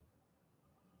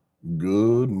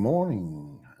Good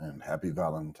morning and happy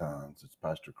Valentine's. It's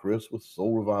Pastor Chris with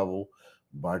Soul Revival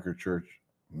Biker Church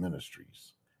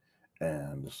Ministries.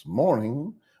 And this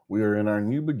morning we are in our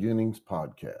New Beginnings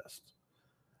podcast.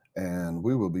 And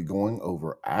we will be going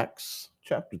over Acts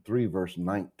chapter 3, verse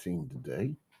 19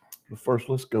 today. But first,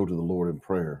 let's go to the Lord in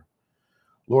prayer.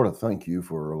 Lord, I thank you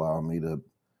for allowing me to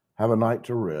have a night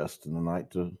to rest and a night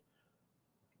to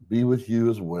be with you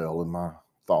as well in my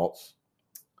thoughts.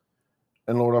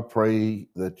 And Lord, I pray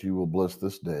that you will bless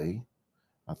this day.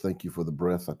 I thank you for the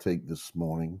breath I take this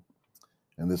morning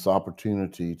and this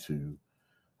opportunity to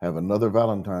have another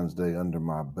Valentine's Day under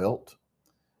my belt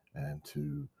and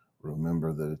to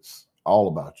remember that it's all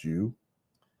about you.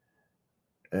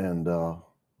 And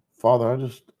Father,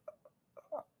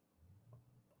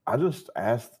 I just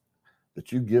ask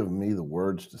that you give me the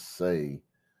words to say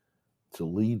to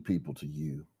lead people to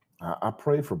you. I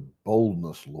pray for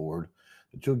boldness, Lord,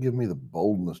 that you'll give me the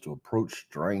boldness to approach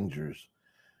strangers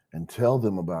and tell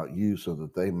them about you so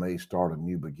that they may start a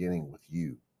new beginning with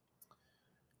you.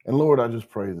 And Lord, I just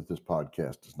pray that this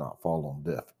podcast does not fall on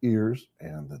deaf ears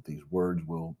and that these words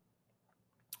will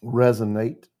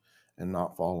resonate and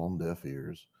not fall on deaf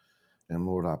ears. And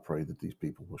Lord, I pray that these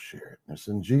people will share it. And it's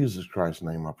in Jesus Christ's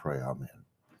name I pray,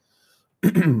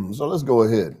 amen. So let's go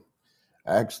ahead.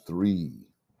 Acts 3,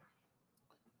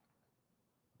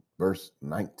 verse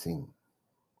 19.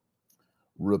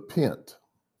 Repent,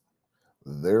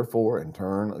 therefore, and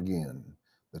turn again,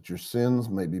 that your sins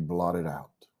may be blotted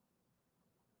out.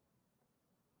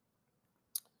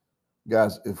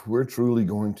 Guys, if we're truly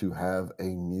going to have a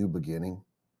new beginning,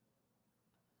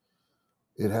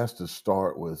 it has to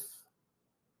start with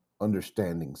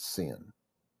understanding sin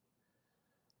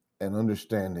and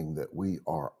understanding that we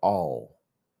are all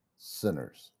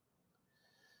sinners.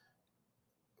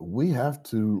 We have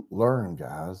to learn,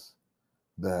 guys,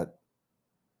 that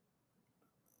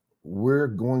we're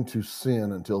going to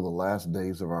sin until the last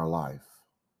days of our life.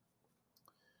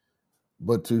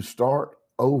 But to start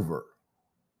over,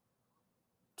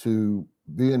 to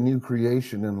be a new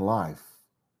creation in life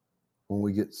when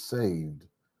we get saved,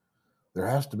 there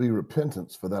has to be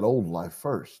repentance for that old life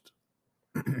first.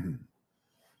 In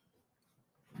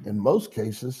most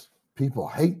cases, people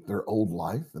hate their old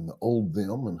life and the old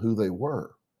them and who they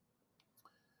were.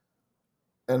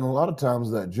 And a lot of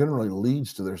times that generally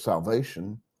leads to their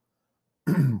salvation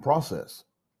process.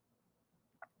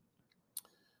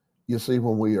 You see,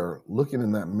 when we are looking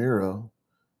in that mirror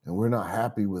and we're not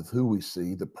happy with who we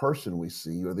see, the person we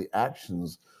see, or the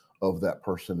actions of that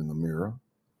person in the mirror,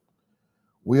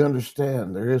 we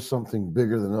understand there is something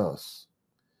bigger than us,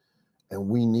 and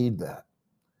we need that.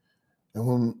 And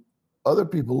when other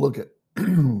people look at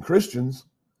Christians,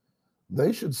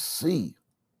 they should see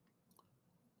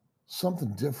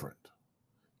something different.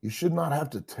 You should not have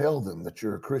to tell them that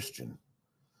you're a Christian.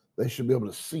 They should be able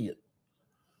to see it.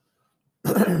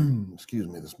 Excuse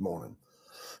me this morning.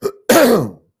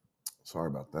 Sorry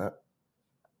about that.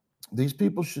 These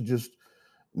people should just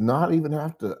not even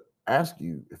have to ask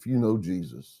you if you know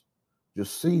Jesus.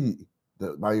 Just see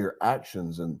that by your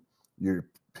actions and your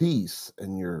peace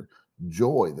and your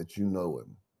joy that you know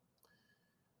him.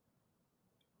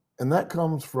 And that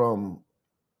comes from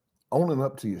owning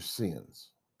up to your sins,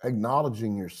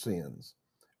 acknowledging your sins,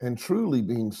 and truly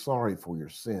being sorry for your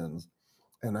sins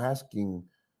and asking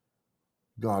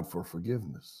God for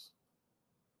forgiveness.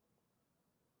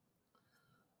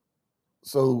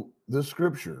 So, this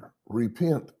scripture,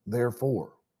 repent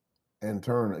therefore and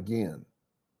turn again.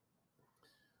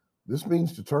 This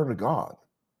means to turn to God.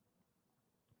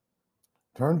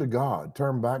 Turn to God,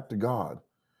 turn back to God.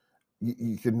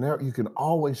 You can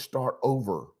always start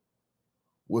over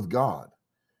with God.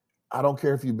 I don't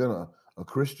care if you've been a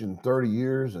Christian 30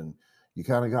 years and you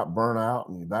kind of got burnt out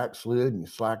and you backslid and you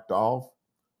slacked off.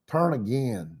 Turn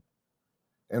again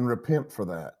and repent for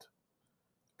that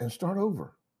and start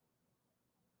over.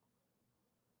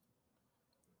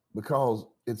 Because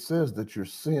it says that your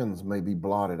sins may be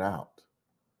blotted out.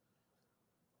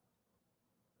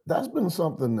 That's been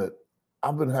something that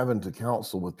I've been having to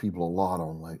counsel with people a lot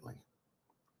on lately.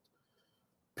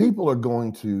 People are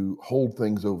going to hold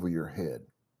things over your head.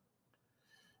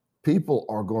 People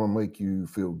are going to make you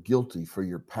feel guilty for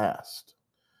your past.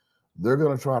 They're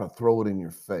going to try to throw it in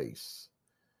your face.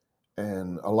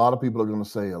 And a lot of people are going to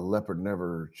say a leopard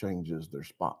never changes their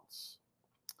spots.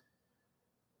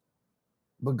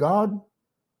 But God,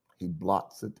 he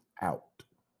blots it out.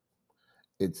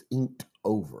 It's inked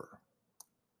over.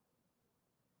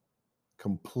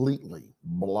 Completely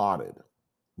blotted.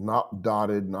 Not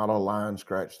dotted, not a line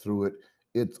scratched through it.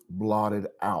 It's blotted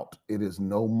out. It is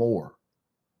no more.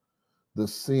 The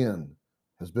sin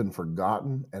has been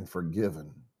forgotten and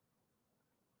forgiven.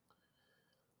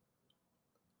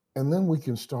 And then we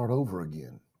can start over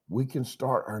again. We can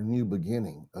start our new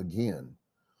beginning again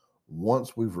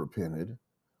once we've repented,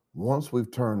 once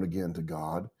we've turned again to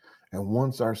God, and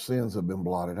once our sins have been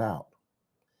blotted out.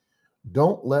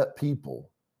 Don't let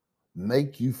people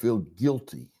make you feel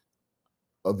guilty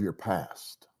of your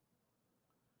past.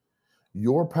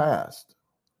 Your past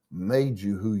made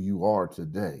you who you are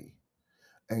today,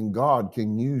 and God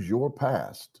can use your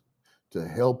past to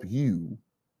help you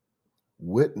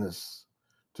witness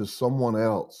to someone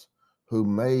else who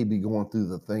may be going through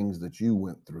the things that you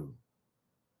went through.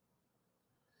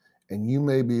 And you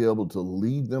may be able to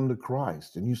lead them to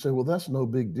Christ. And you say, well, that's no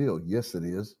big deal. Yes, it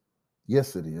is.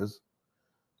 Yes, it is.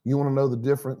 You want to know the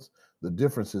difference? The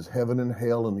difference is heaven and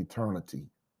hell and eternity.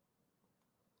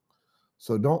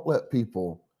 So don't let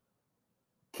people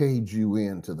cage you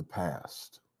into the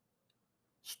past.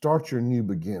 Start your new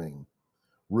beginning.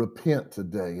 Repent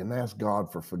today and ask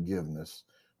God for forgiveness.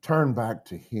 Turn back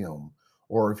to Him.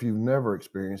 Or if you've never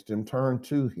experienced Him, turn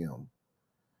to Him.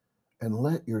 And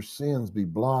let your sins be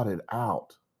blotted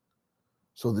out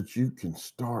so that you can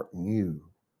start new.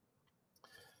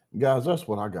 Guys, that's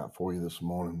what I got for you this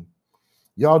morning.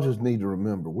 Y'all just need to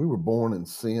remember, we were born in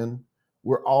sin.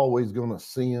 We're always going to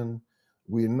sin.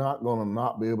 We're not going to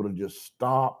not be able to just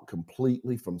stop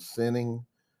completely from sinning,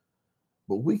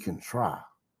 but we can try.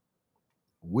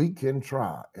 We can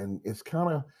try. And it's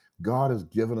kind of, God has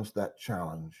given us that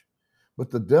challenge. But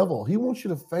the devil, he wants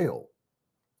you to fail.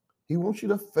 He wants you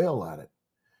to fail at it.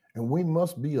 And we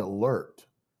must be alert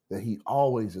that he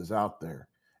always is out there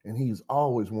and he's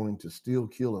always wanting to steal,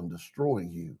 kill, and destroy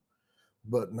you,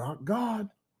 but not God.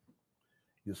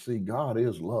 You see, God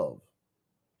is love,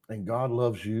 and God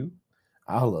loves you.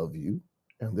 I love you,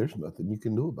 and there's nothing you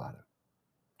can do about it.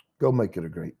 Go make it a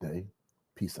great day.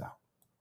 Peace out.